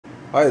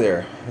Hi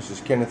there, this is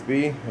Kenneth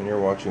B, and you're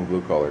watching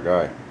Blue Collar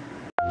Guy.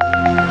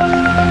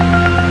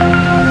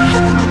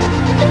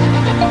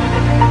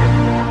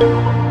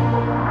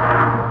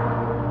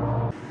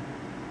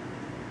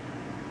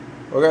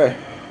 Okay,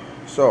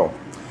 so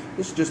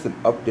this is just an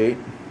update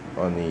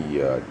on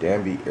the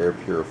Danby air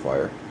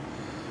purifier,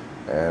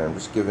 and I'm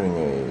just giving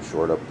a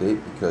short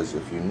update because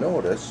if you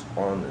notice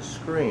on the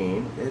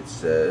screen it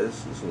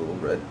says this little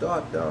red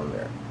dot down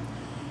there,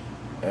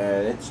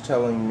 and it's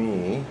telling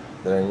me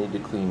that I need to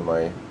clean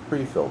my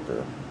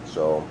pre-filter.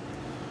 So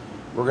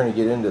we're going to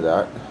get into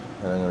that,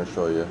 and I'm going to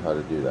show you how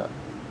to do that.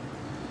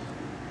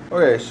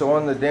 Okay, so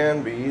on the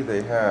Danby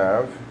they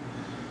have,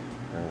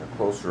 and a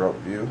closer up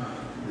view,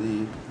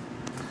 the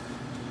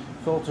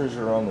filters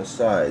are on the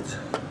sides.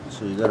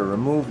 So you got to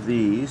remove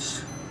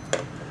these,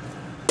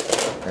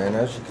 and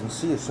as you can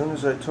see, as soon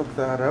as I took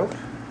that out,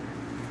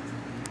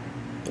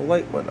 the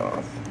light went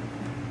off.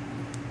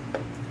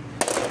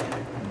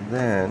 And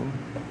then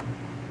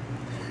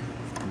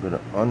I'm going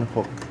to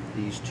unhook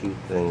these two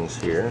things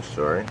here.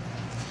 Sorry.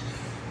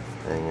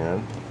 Hang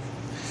on.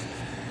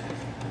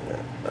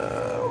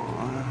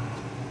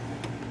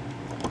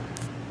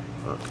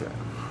 Okay.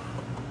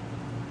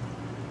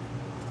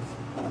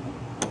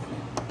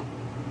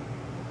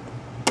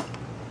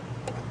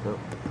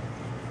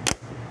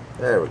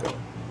 There we go.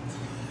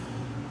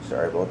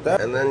 Sorry about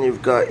that. And then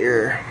you've got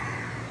your,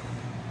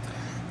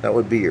 that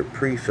would be your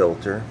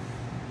pre-filter.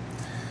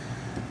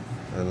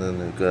 And then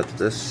they've got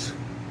this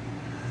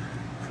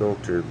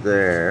filter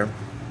there,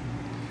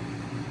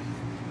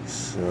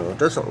 so it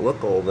doesn't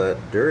look all that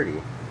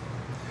dirty.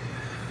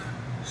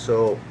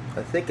 So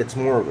I think it's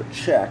more of a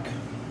check.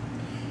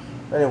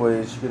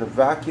 Anyways, you're going to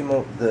vacuum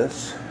out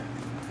this,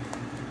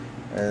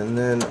 and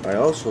then I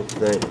also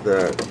think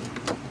that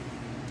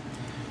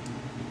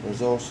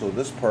there's also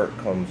this part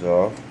comes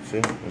off. See,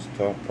 this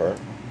top part,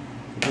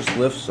 it just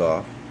lifts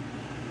off,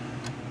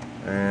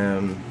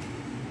 and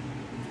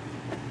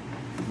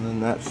then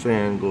that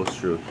fan goes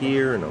through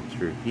here and up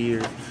through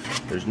here.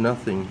 There's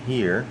nothing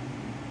here,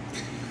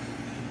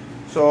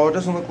 so it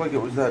doesn't look like it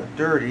was that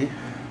dirty,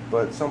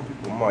 but some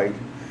people might.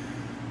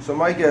 So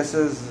my guess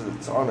is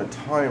it's on a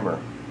timer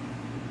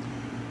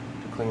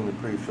to clean the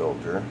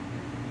pre-filter,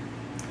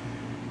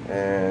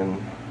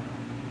 and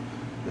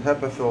the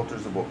HEPA filter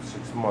is about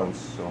 6 months.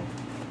 So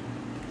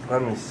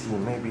let me see,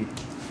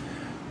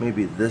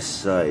 maybe this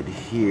side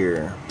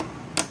here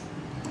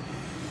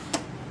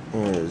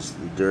is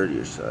the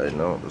dirtier side.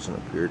 No, it doesn't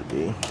appear to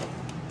be.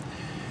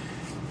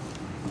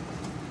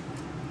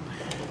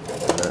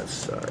 On that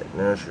side.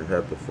 There's your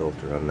HEPA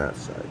filter on that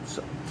side.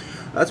 So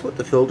that's what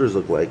the filters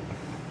look like.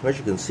 As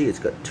you can see, it's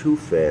got two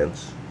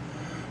fans,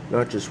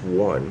 not just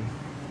one,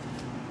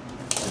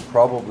 and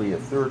probably a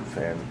third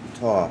fan at the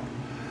top.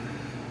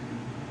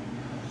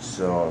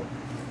 So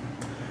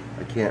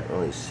I can't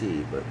really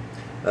see, but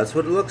that's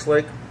what it looks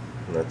like,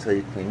 and that's how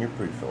you clean your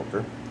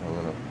pre-filter. I'm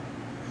going to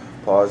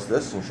pause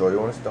this and show you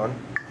when it's done.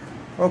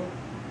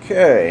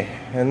 Okay,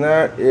 and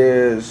that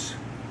is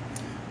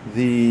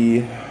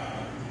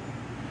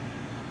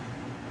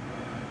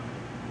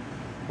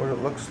what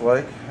it looks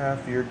like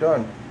after you're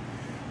done.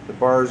 The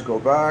bars go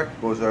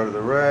back, goes out of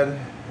the red,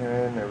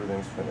 and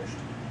everything's finished.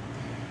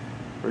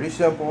 Pretty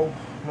simple.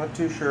 Not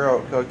too sure how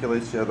it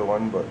calculates the other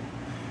one, but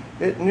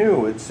it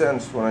knew, it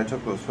sensed when I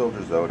took those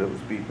filters out, it was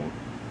beeping.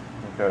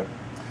 Okay,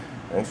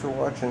 thanks for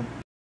watching.